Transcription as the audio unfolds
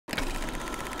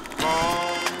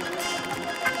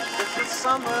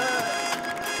summer,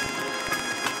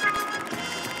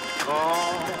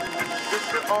 gone is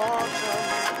the autumn,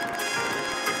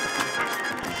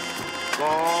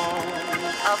 gone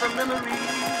are the memories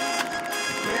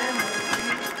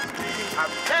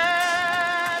I've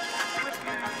had with you.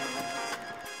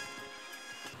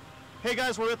 Hey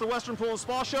guys, we're at the Western Pool and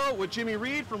Spa Show with Jimmy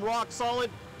Reed from Rock Solid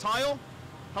Tile.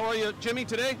 How are you, Jimmy,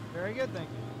 today? Very good, thank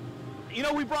you. You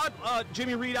know, we brought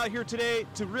Jimmy Reed out here today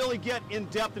to really get in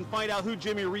depth and find out who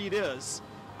Jimmy Reed is.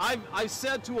 I've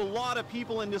said to a lot of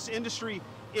people in this industry,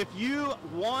 if you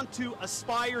want to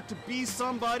aspire to be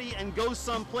somebody and go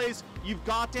someplace, you've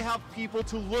got to have people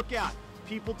to look at,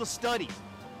 people to study.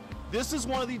 This is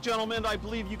one of the gentlemen I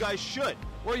believe you guys should.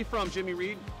 Where are you from, Jimmy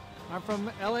Reed? I'm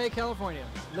from LA, California,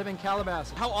 live in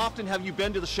Calabasas. How often have you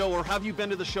been to the show, or have you been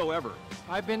to the show ever?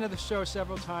 I've been to the show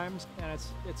several times, and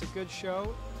it's a good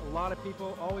show. A lot of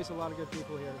people, always a lot of good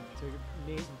people here to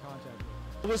meet and contact.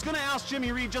 I was going to ask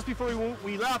Jimmy Reed just before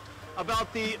we left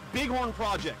about the Bighorn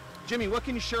project. Jimmy, what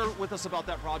can you share with us about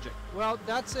that project? Well,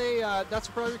 that's a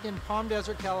project in Palm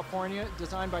Desert, California,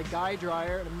 designed by Guy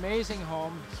Dreyer, an amazing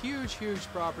home, huge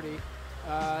property.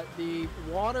 The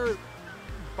water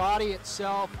body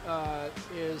itself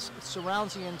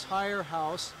surrounds the entire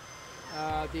house.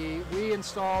 We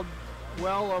installed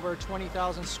well over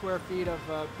 20,000 square feet of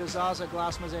Bizaza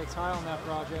glass mosaic tile in that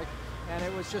project, and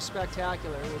it was just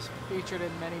spectacular. It was featured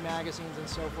in many magazines and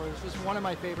so forth. It's just one of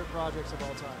my favorite projects of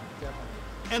all time, definitely.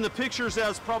 And the pictures,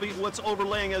 as probably what's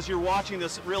overlaying as you're watching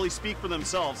this, really speak for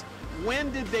themselves.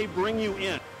 When did they bring you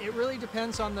in? It really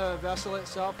depends on the vessel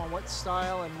itself, on what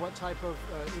style and what type of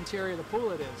interior the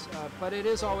pool it is. But it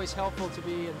is always helpful to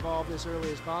be involved as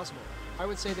early as possible. I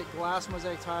would say that glass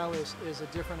mosaic tile is a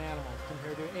different animal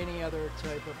compared to any other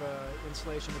type of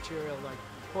installation material like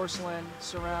porcelain,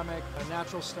 ceramic,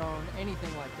 natural stone,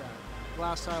 anything like that.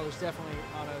 Glass tile is definitely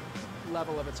on a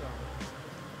level of its own.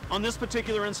 On this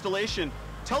particular installation,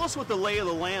 tell us what the lay of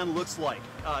the land looks like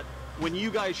when you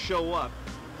guys show up.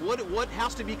 What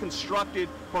has to be constructed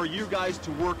for you guys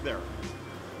to work there?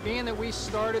 Being that we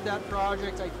started that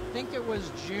project, I think it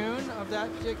was June of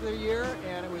that particular year,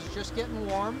 and it was just getting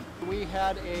warm. We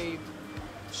had a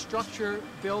structure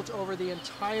built over the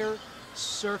entire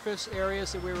surface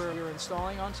areas that we were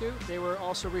installing onto. They were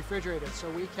also refrigerated,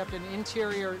 so we kept an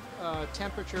interior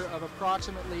temperature of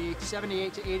approximately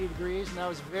 78 to 80 degrees, and that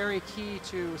was very key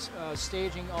to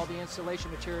staging all the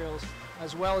installation materials,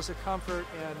 as well as the comfort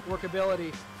and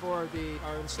workability for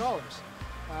our installers.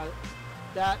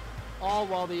 That all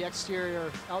while the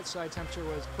exterior outside temperature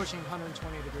was pushing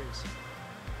 120 degrees.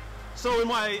 So in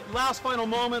my last final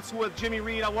moments with Jimmy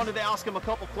Reed, I wanted to ask him a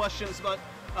couple questions. But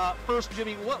first,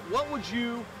 Jimmy, what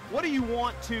do you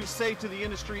want to say to the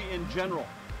industry in general?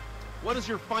 What is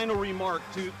your final remark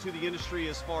to the industry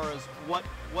as far as what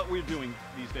we're doing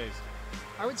these days?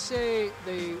 I would say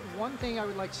the one thing I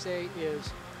would like to say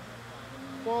is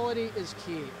quality is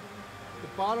key. The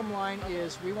bottom line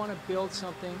is we want to build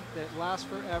something that lasts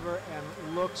forever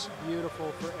and looks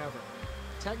beautiful forever.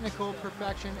 Technical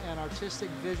perfection and artistic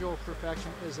visual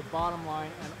perfection is the bottom line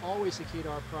and always the key to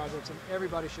our projects, and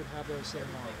everybody should have those same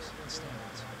norms and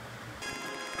standards.